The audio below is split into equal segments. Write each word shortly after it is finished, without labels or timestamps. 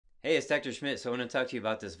Hey, it's Dr. Schmidt. So I want to talk to you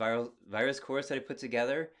about this virus course that I put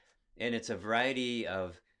together, and it's a variety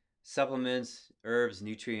of supplements, herbs,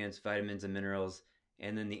 nutrients, vitamins, and minerals,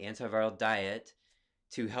 and then the antiviral diet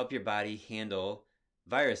to help your body handle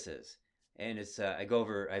viruses. And I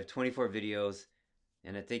have 24 videos,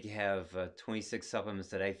 and I think you have 26 supplements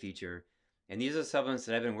that I feature. And these are supplements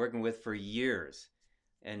that I've been working with for years,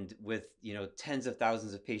 and with tens of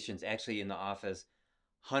thousands of patients actually in the office,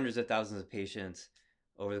 hundreds of thousands of patients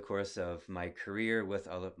over the course of my career with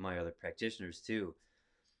all of my other practitioners too.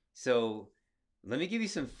 So let me give you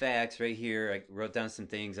some facts right here. I wrote down some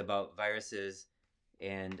things about viruses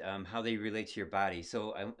and how they relate to your body.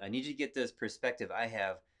 So I need you to get this perspective I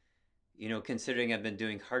have, considering I've been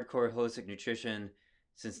doing hardcore holistic nutrition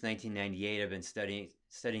since 1998. I've been studying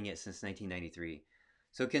it since 1993.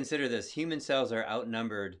 So consider this: human cells are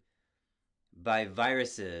outnumbered by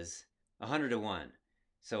viruses 100 to 1.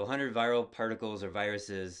 So 100 viral particles or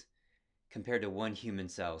viruses compared to one human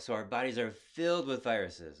cell. So our bodies are filled with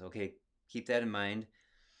viruses. Okay, keep that in mind.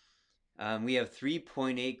 We have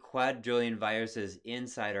 3.8 quadrillion viruses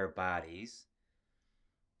inside our bodies.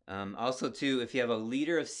 Also, too, if you have a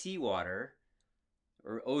liter of seawater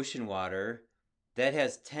or ocean water, that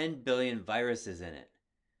has 10 billion viruses in it.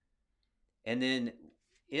 And then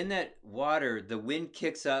in that water, the wind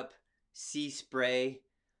kicks up sea spray,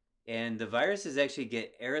 and the viruses actually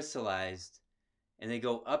get aerosolized and they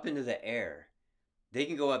go up into the air. They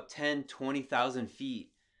can go up 10, 20,000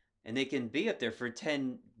 feet, and they can be up there for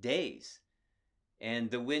 10 days.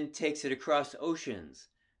 And the wind takes it across oceans,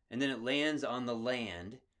 and then it lands on the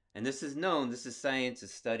land. And this is known, this is science,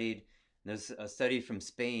 it's studied. There's a study from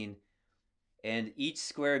Spain, and each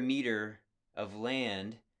square meter of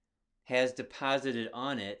land has deposited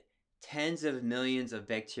on it tens of millions of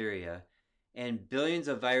bacteria and billions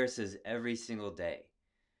of viruses every single day.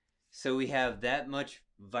 So we have that much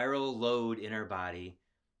viral load in our body,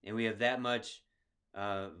 and we have that much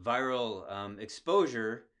viral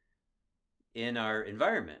exposure in our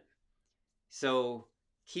environment. So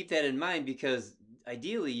keep that in mind, because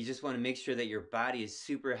ideally you just want to make sure that your body is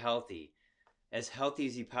super healthy as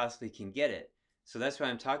you possibly can get it. So that's why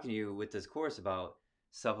I'm talking to you with this course about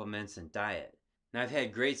supplements and diet. Now, I've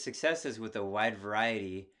had great successes with a wide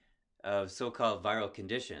variety of so-called viral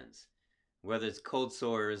conditions, whether it's cold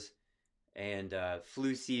sores and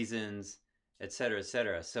flu seasons, etc.,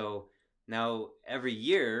 etc. So now every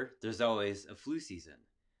year there's always a flu season,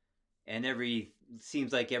 and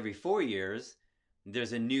seems like every 4 years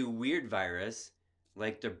there's a new weird virus,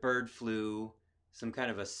 like the bird flu, some kind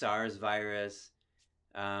of a SARS virus.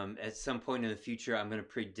 At some point in the future, I'm going to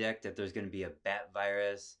predict that there's going to be a bat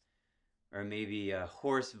virus or maybe a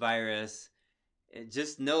horse virus.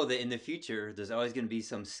 Just know that in the future, there's always going to be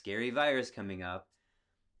some scary virus coming up.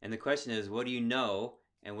 And the question is, what do you know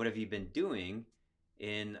and what have you been doing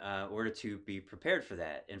in order to be prepared for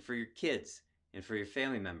that, and for your kids and for your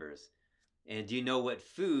family members? And do you know what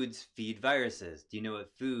foods feed viruses? Do you know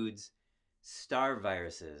what foods starve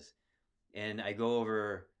viruses? And I go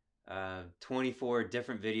over 24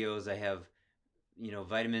 different videos. I have,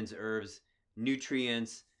 vitamins, herbs,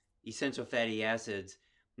 nutrients, essential fatty acids.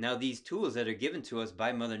 Now, these tools that are given to us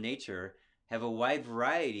by Mother Nature have a wide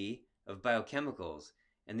variety of biochemicals,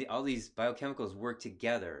 and all these biochemicals work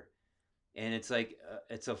together. And it's like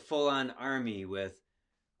it's a full-on army with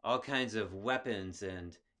all kinds of weapons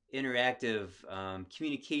and interactive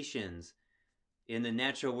communications in the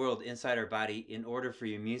natural world inside our body in order for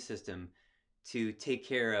your immune system to take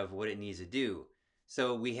care of what it needs to do.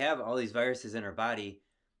 So we have all these viruses in our body,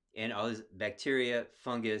 and all these bacteria,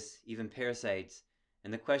 fungus, even parasites.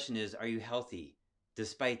 And the question is, are you healthy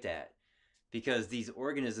despite that? Because these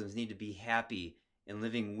organisms need to be happy and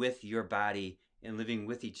living with your body and living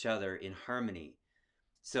with each other in harmony.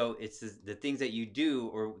 So it's the things that you do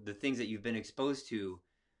or the things that you've been exposed to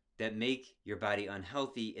that make your body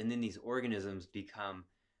unhealthy, and then these organisms become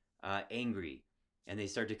angry and they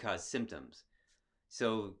start to cause symptoms.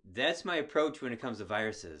 So that's my approach when it comes to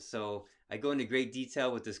viruses. So I go into great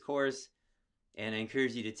detail with this course, and I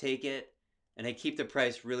encourage you to take it. And I keep the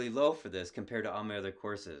price really low for this compared to all my other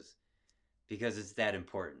courses because it's that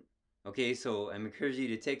important. Okay, so I'm encouraging you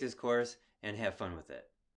to take this course and have fun with it.